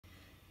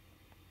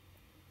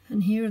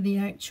And here are the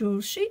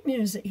actual sheet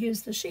music.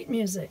 Here's the sheet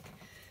music.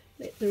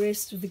 Let the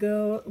rest of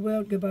the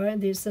world go by.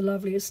 And there's the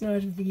loveliest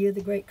night of the year,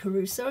 The Great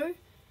Caruso,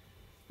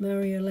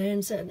 Mario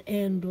Lanza and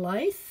Anne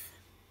Blythe.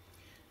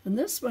 And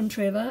this one,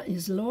 Trevor,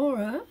 is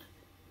Laura,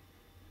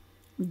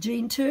 with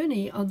Jean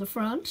Turney on the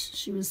front.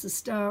 She was the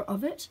star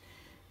of it.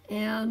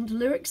 And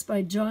lyrics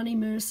by Johnny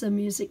Mercer,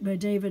 music by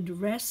David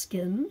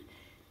Raskin.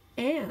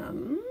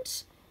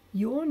 And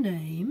your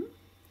name,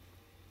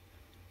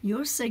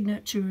 your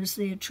signature is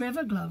there,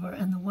 Trevor Glover,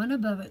 and the one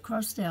above it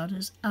crossed out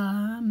is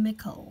R.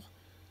 Mickle.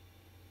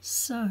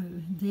 So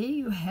there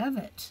you have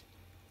it.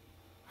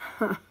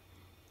 The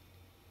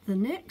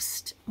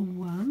next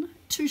one,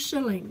 2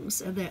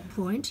 shillings at that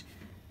point,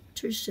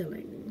 2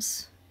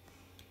 shillings.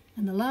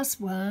 And the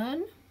last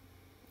one,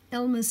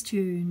 Elmer's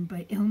Tune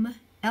by Elmer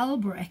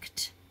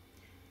Albrecht,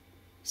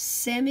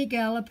 Sammy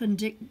Gallup and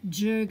Dick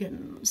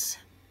Jurgens.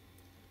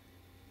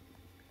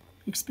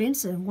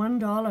 Expensive,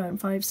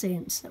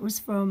 $1.05. That was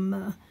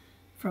from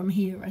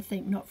here, I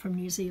think, not from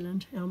New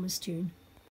Zealand, Elmer's Tune.